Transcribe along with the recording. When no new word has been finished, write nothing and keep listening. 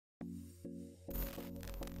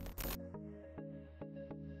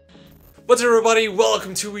What's up everybody,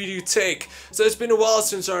 welcome to RebelTech. So it's been a while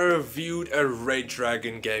since I reviewed a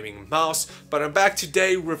Redragon gaming mouse, but I'm back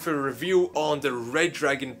today with a review on the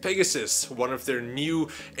Redragon Pegasus, one of their new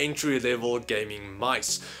entry-level gaming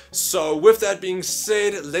mice. So with that being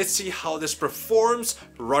said, let's see how this performs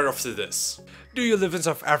right after this. Do you live in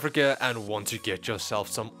South Africa and want to get yourself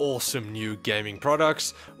some awesome new gaming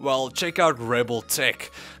products? Well, check out RebelTech.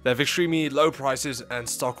 They have extremely low prices and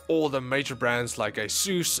stock all the major brands like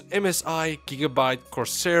Asus, MSI, Gigabyte,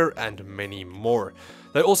 Corsair and many more.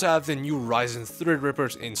 They also have the new Ryzen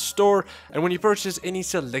Threadrippers in store, and when you purchase any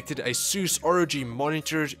selected Asus ROG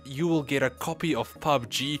monitors, you will get a copy of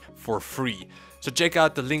PUBG for free. So check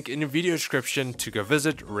out the link in the video description to go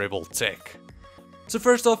visit RebelTech. So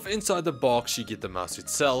first off, inside the box you get the mouse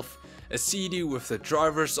itself, a CD with the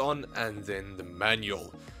drivers on and then the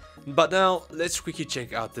manual. But now let's quickly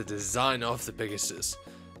check out the design of the Pegasus.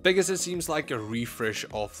 Pegasus seems like a refresh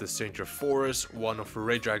of the Centroforus, one of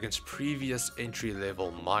Redragon's previous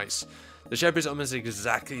entry-level mice. The shape is almost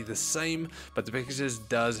exactly the same, but the Pegasus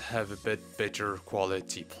does have a bit better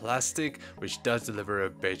quality plastic, which does deliver a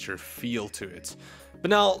better feel to it. But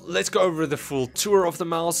now let's go over the full tour of the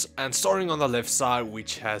mouse, and starting on the left side,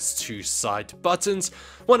 which has two side buttons,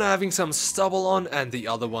 one having some stubble on and the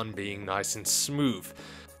other one being nice and smooth.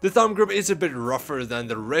 The thumb grip is a bit rougher than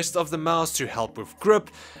the rest of the mouse to help with grip,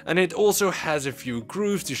 and it also has a few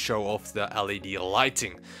grooves to show off the LED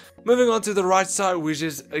lighting. Moving on to the right side, which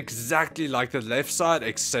is exactly like the left side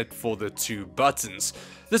except for the two buttons.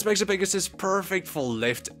 This makes the Pegasus perfect for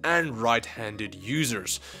left and right-handed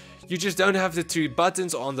users. You just don't have the two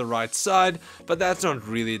buttons on the right side, but that's not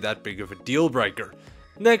really that big of a deal breaker.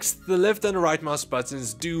 Next, the left and right mouse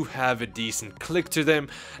buttons do have a decent click to them,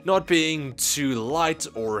 not being too light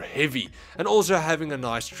or heavy, and also having a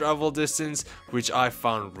nice travel distance, which I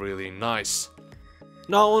found really nice.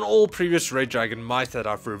 Now, on all previous Redragon mice that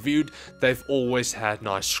I've reviewed, they've always had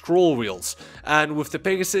nice scroll wheels, and with the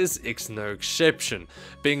Pegasus it's no exception,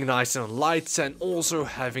 being nice and light and also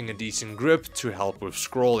having a decent grip to help with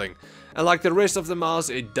scrolling. And like the rest of the mouse,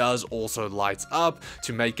 it does also light up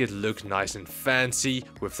to make it look nice and fancy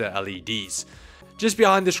with the LEDs. Just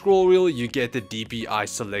behind the scroll wheel you get the DPI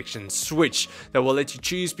selection switch that will let you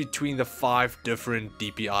choose between the 5 different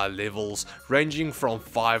DPI levels, ranging from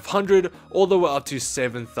 500 all the way up to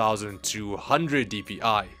 7200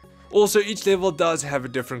 DPI. Also, each level does have a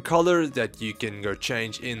different color that you can go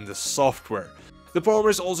change in the software. The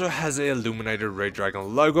Palmer's also has a illuminated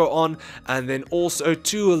Redragon logo on, and then also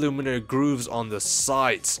 2 illuminated grooves on the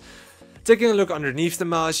sides. Taking a look underneath the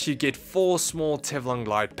mouse, you get 4 small Teflon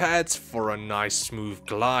glide pads for a nice smooth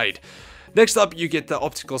glide. Next up you get the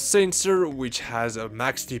optical sensor, which has a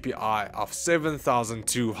max DPI of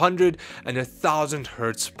 7200 and a 1000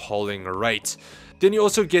 Hz polling rate. Then you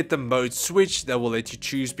also get the mode switch that will let you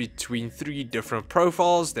choose between 3 different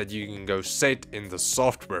profiles that you can go set in the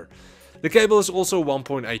software. The cable is also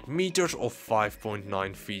 1.8 meters or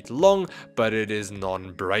 5.9 feet long, but it is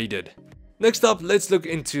non-braided. Next up, let's look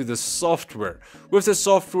into the software. With the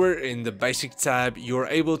software in the basic tab, you are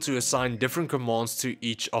able to assign different commands to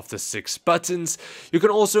each of the 6 buttons. You can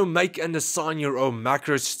also make and assign your own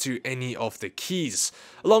macros to any of the keys.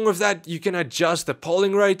 Along with that, you can adjust the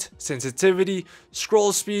polling rate, sensitivity,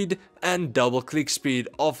 scroll speed, and double click speed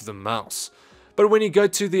of the mouse. But when you go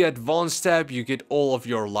to the advanced tab, you get all of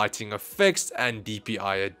your lighting effects and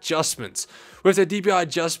DPI adjustments. With the DPI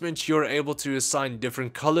adjustments, you're able to assign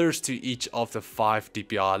different colors to each of the 5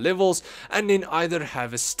 DPI levels and then either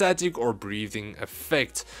have a static or breathing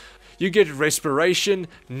effect. You get respiration,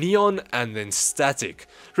 neon, and then static.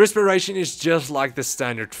 Respiration is just like the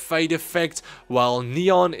standard fade effect, while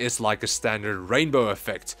neon is like a standard rainbow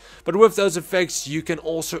effect. But with those effects, you can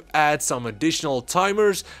also add some additional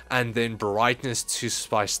timers and then brightness to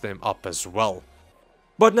spice them up as well.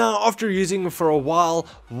 But now, after using it for a while,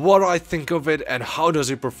 what do I think of it and how does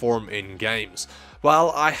it perform in games?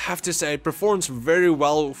 Well, I have to say it performs very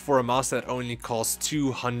well for a mouse that only costs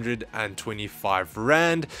 225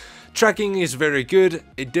 Rand. Tracking is very good,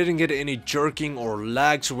 it didn't get any jerking or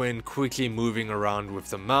lags when quickly moving around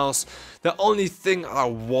with the mouse. The only thing I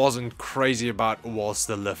wasn't crazy about was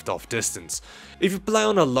the lift-off distance. If you play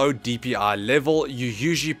on a low DPI level, you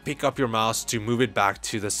usually pick up your mouse to move it back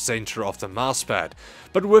to the center of the mousepad.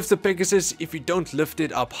 But with the Pegasus, if you don't lift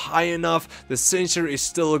it up high enough, the sensor is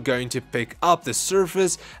still going to pick up the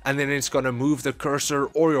surface and then it's gonna move the cursor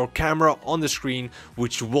or your camera on the screen,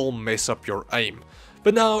 which will mess up your aim.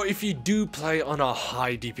 But now, if you do play on a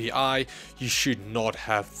high DPI, you should not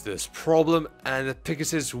have this problem and the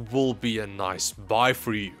Pegasus will be a nice buy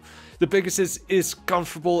for you. The Pegasus is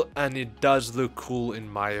comfortable and it does look cool in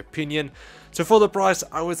my opinion. So for the price,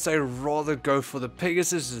 I would say rather go for the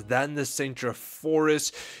Pegasus than the Centra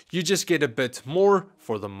Forest. You just get a bit more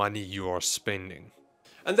for the money you are spending.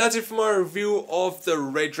 And that's it for my review of the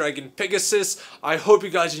Redragon Pegasus. I hope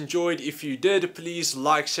you guys enjoyed. If you did, please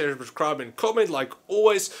like, share, subscribe and comment like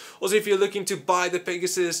always. Also, if you're looking to buy the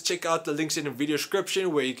Pegasus, check out the links in the video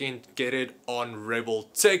description where you can get it on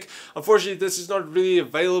RebelTech. Unfortunately, this is not really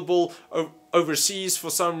available overseas for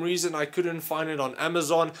some reason. I couldn't find it on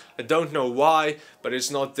Amazon. I don't know why, but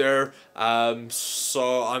it's not there.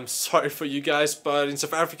 So I'm sorry for you guys, but in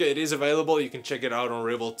South Africa it is available. You can check it out on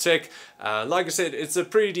RebelTech. Like I said, it's a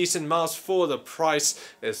pretty decent mouse for the price.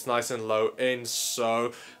 It's nice and low end.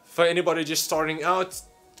 So for anybody just starting out,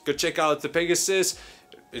 go check out the Pegasus.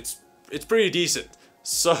 It's pretty decent.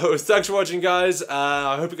 So thanks for watching, guys.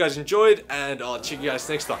 I hope you guys enjoyed, and I'll check you guys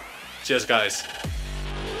next time. Cheers, guys.